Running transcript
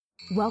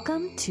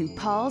Welcome to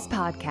Paul's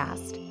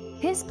podcast.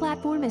 His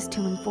platform is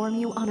to inform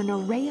you on an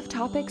array of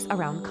topics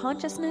around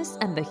consciousness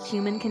and the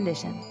human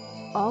condition.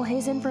 All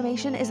his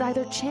information is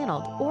either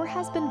channeled or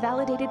has been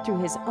validated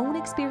through his own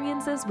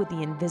experiences with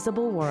the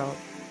invisible world.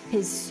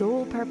 His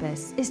sole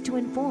purpose is to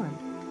inform,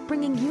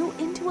 bringing you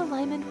into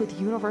alignment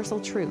with universal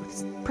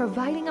truths,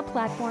 providing a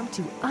platform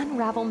to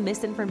unravel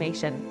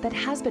misinformation that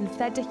has been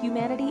fed to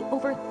humanity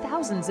over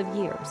thousands of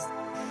years.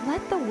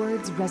 Let the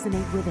words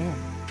resonate within.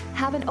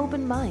 Have an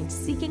open mind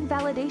seeking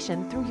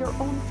validation through your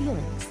own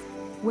feelings.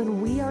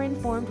 When we are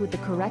informed with the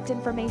correct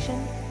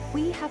information,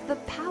 we have the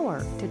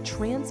power to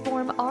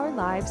transform our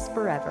lives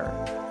forever.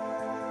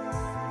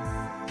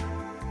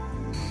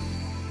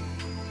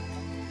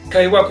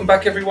 Okay, welcome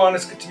back everyone.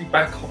 It's good to be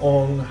back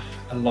on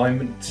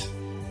alignment.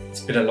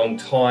 It's been a long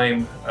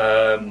time.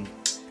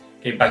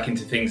 Getting back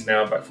into things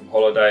now, back from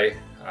holiday.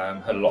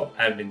 Had a lot of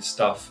admin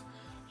stuff,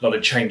 a lot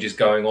of changes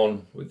going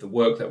on with the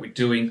work that we're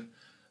doing.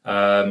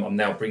 I'm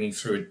now bringing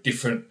through a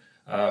different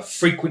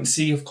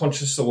frequency of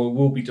consciousness that we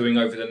will be doing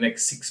over the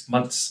next 6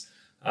 months,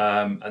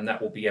 and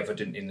that will be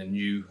evident in the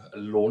new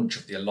launch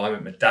of the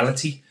alignment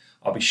modality.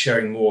 I'll be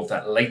sharing more of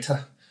that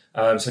later.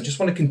 So I just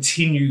want to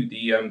continue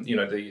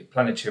the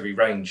planetary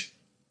range,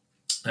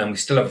 and we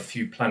still have a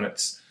few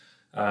planets,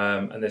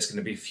 and there's going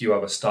to be a few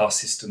other star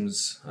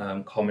systems,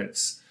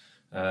 comets,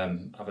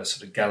 other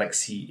sort of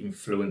galaxy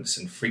influence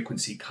and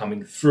frequency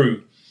coming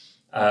through.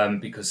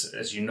 Because,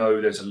 as you know,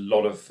 there's a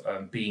lot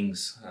of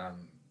beings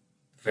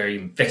very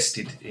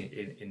invested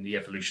in the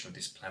evolution of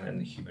this planet and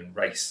the human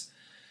race.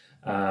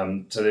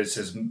 So there's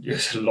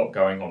a lot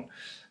going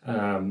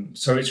on.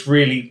 So it's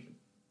really,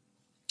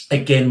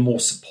 again, more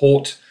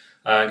support.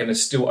 I'm going to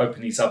still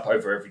open these up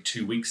over every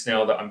 2 weeks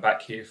now that I'm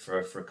back here for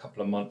a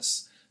couple of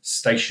months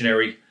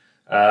stationary.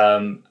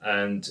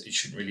 And it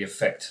shouldn't really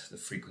affect the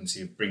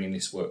frequency of bringing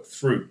this work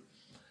through.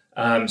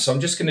 So I'm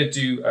just going to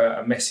do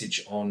a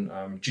message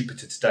on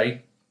Jupiter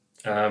today.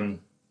 And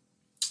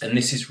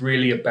this is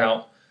really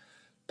about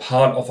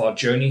part of our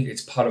journey.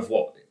 It's part of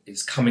what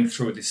is coming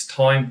through at this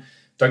time.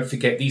 Don't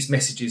forget, these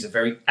messages are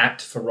very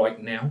apt for right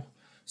now.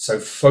 So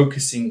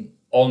focusing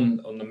on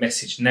the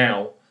message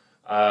now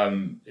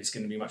is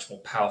going to be much more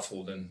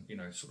powerful than,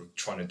 sort of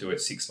trying to do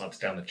it 6 months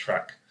down the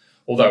track.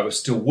 Although it will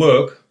still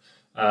work,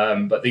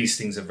 but these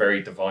things are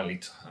very divinely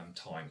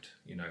timed.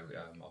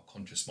 Our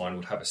conscious mind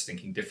would have us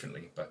thinking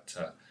differently, but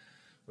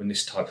when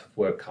this type of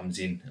work comes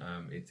in,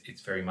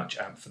 it's very much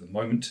apt for the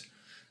moment.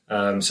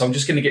 So I'm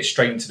just going to get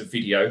straight into the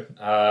video.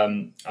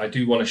 I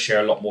do want to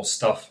share a lot more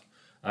stuff,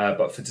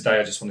 but for today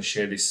I just want to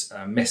share this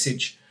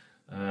message,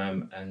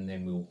 and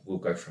then we'll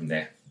go from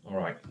there. All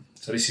right,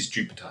 so this is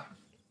Jupiter.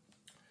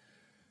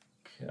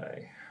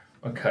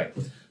 Okay,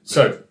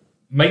 so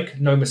make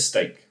no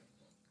mistake.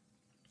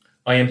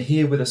 I am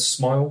here with a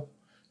smile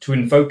to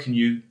invoke in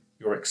you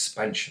your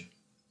expansion.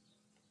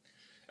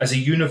 As a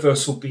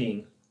universal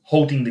being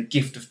holding the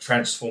gift of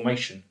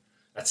transformation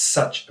at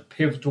such a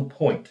pivotal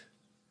point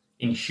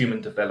in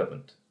human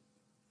development.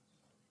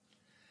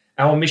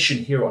 Our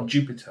mission here on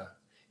Jupiter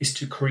is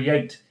to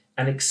create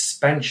an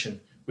expansion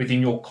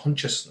within your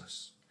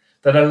consciousness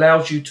that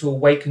allows you to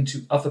awaken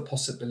to other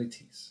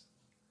possibilities,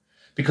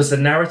 because the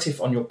narrative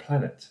on your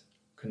planet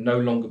can no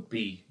longer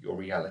be your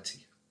reality.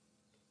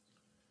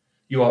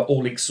 You are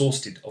all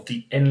exhausted of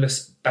the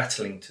endless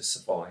battling to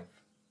survive.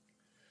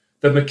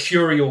 The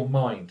mercurial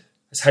mind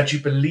has had you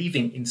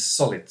believing in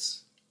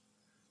solids,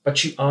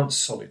 but you aren't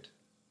solid.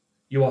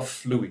 You are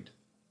fluid.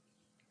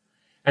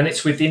 And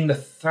it's within the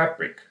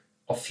fabric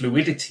of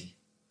fluidity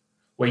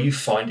where you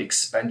find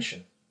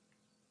expansion.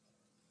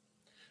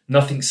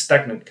 Nothing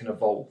stagnant can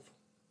evolve.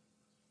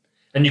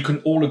 And you can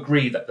all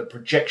agree that the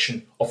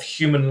projection of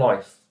human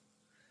life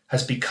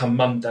has become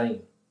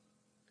mundane.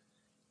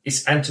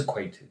 It's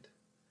antiquated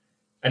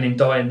and in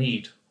dire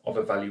need of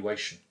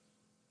evaluation.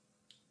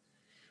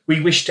 We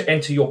wish to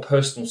enter your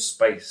personal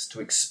space to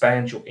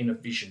expand your inner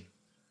vision,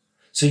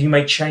 so you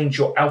may change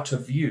your outer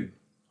view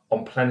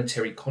on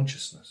planetary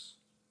consciousness,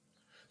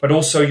 but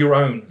also your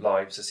own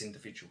lives as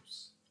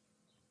individuals.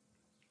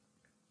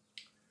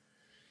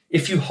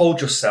 If you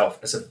hold yourself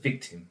as a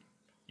victim,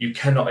 you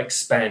cannot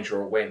expand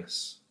your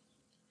awareness.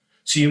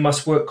 So you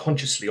must work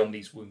consciously on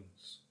these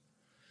wounds.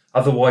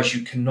 Otherwise,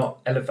 you cannot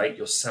elevate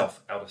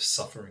yourself out of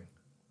suffering.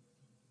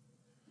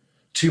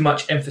 Too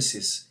much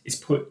emphasis is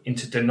put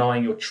into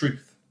denying your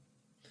truth,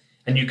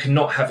 and you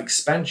cannot have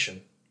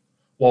expansion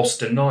whilst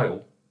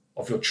denial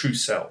of your true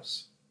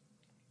selves.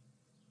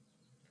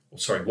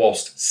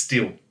 Whilst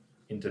still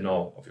in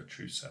denial of your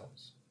true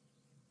selves.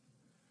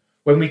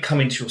 When we come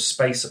into your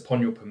space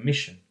upon your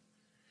permission,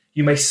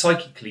 you may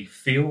psychically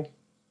feel,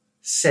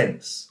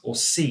 sense, or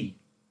see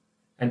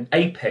an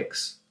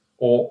apex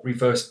or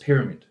reverse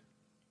pyramid.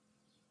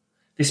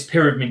 This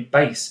pyramid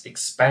base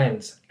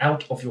expands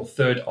out of your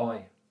third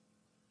eye,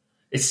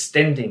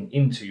 extending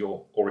into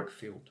your auric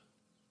field.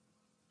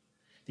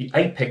 The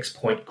apex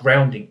point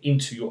grounding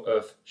into your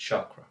earth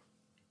chakra.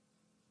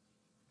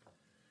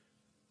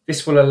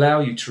 This will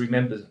allow you to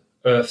remember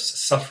Earth's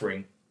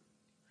suffering,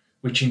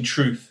 which in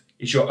truth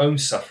is your own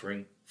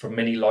suffering from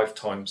many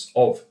lifetimes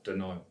of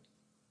denial.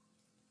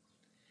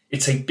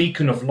 It's a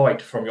beacon of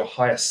light from your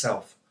higher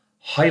self,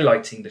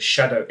 highlighting the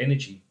shadow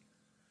energy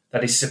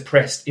that is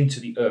suppressed into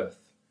the earth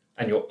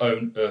and your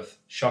own earth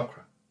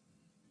chakra.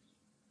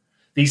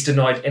 These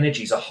denied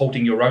energies are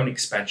holding your own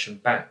expansion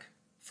back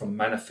from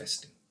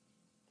manifesting.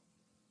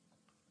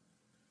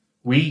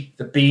 We,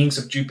 the beings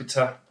of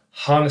Jupiter,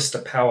 harness the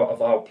power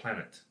of our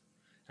planet,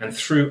 and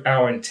through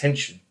our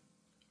intention,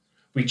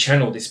 we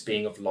channel this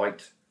being of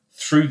light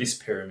through this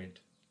pyramid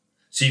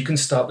so you can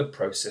start the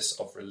process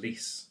of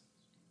release.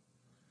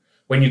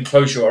 When you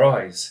close your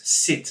eyes,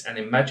 sit and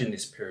imagine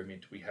this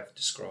pyramid we have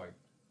described.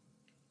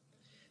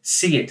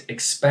 See it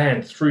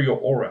expand through your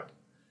aura,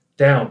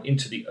 down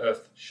into the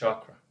earth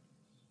chakra.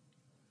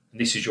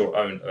 And this is your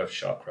own earth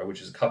chakra,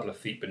 which is a couple of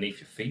feet beneath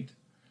your feet.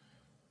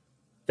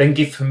 Then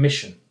give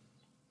permission,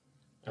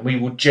 and we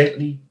will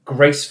gently,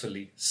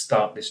 gracefully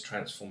start this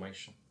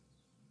transformation.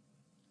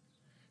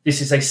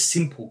 This is a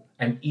simple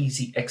and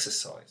easy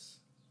exercise.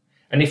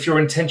 And if your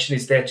intention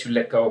is there to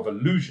let go of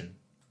illusion,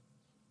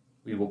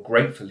 we will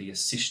gratefully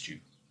assist you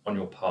on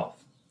your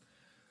path.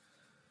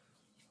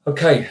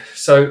 Okay,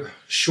 so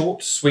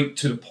short, sweet,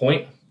 to the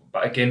point,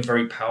 but again,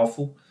 very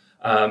powerful.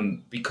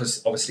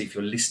 Because obviously if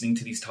you're listening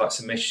to these types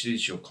of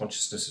messages, your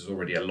consciousness is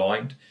already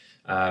aligned.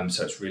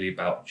 So it's really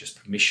about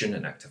just permission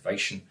and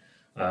activation,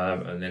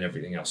 and then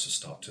everything else will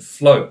start to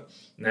flow.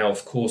 Now,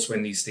 of course,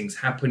 when these things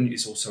happen,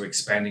 it's also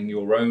expanding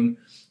your own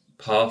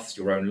path,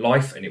 your own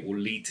life, and it will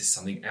lead to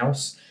something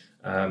else.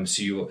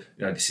 So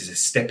this is a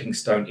stepping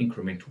stone,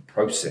 incremental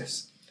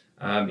process.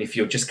 If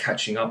you're just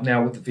catching up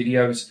now with the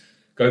videos,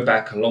 go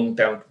back along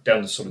down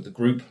the sort of the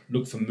group,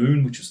 look for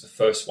Moon, which was the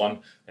first one,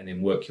 and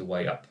then work your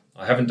way up.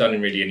 I haven't done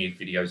really any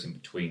videos in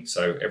between,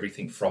 so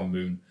everything from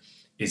Moon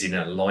is in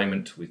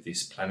alignment with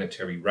this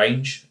planetary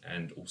range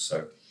and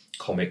also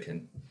comic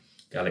and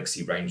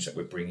galaxy range that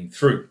we're bringing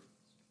through.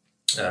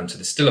 So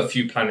there's still a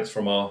few planets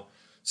from our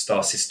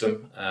star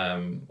system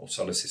or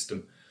solar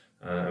system,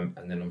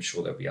 and then I'm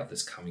sure there'll be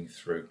others coming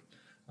through.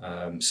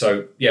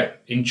 So yeah,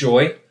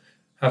 enjoy,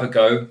 have a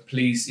go.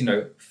 Please,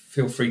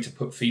 feel free to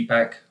put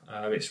feedback.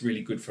 It's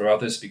really good for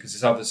others, because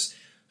as others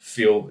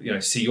feel,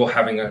 see you're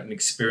having an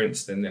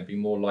experience, then they'll be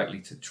more likely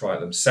to try it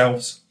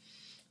themselves.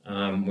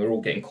 We're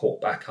all getting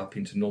caught back up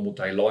into normal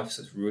day life,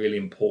 so it's really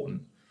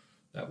important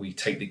that we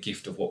take the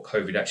gift of what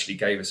COVID actually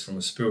gave us from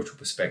a spiritual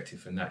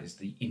perspective, and that is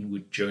the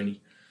inward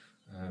journey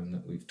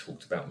that we've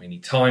talked about many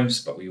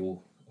times, but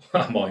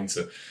our minds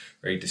are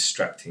very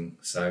distracting.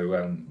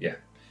 So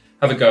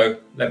have a go,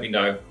 let me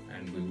know,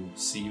 and we will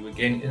see you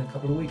again in a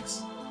couple of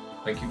weeks.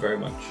 Thank you very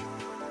much.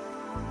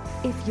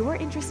 If you're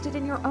interested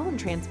in your own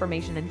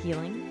transformation and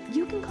healing,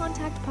 you can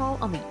contact Paul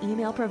on the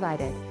email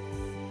provided.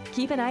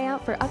 Keep an eye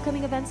out for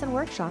upcoming events and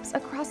workshops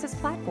across his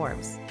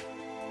platforms.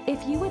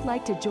 If you would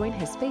like to join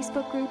his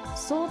Facebook group,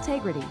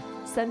 Soultegrity,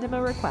 send him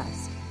a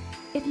request.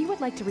 If you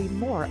would like to read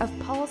more of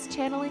Paul's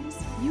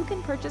channelings, you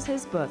can purchase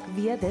his book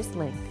via this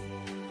link.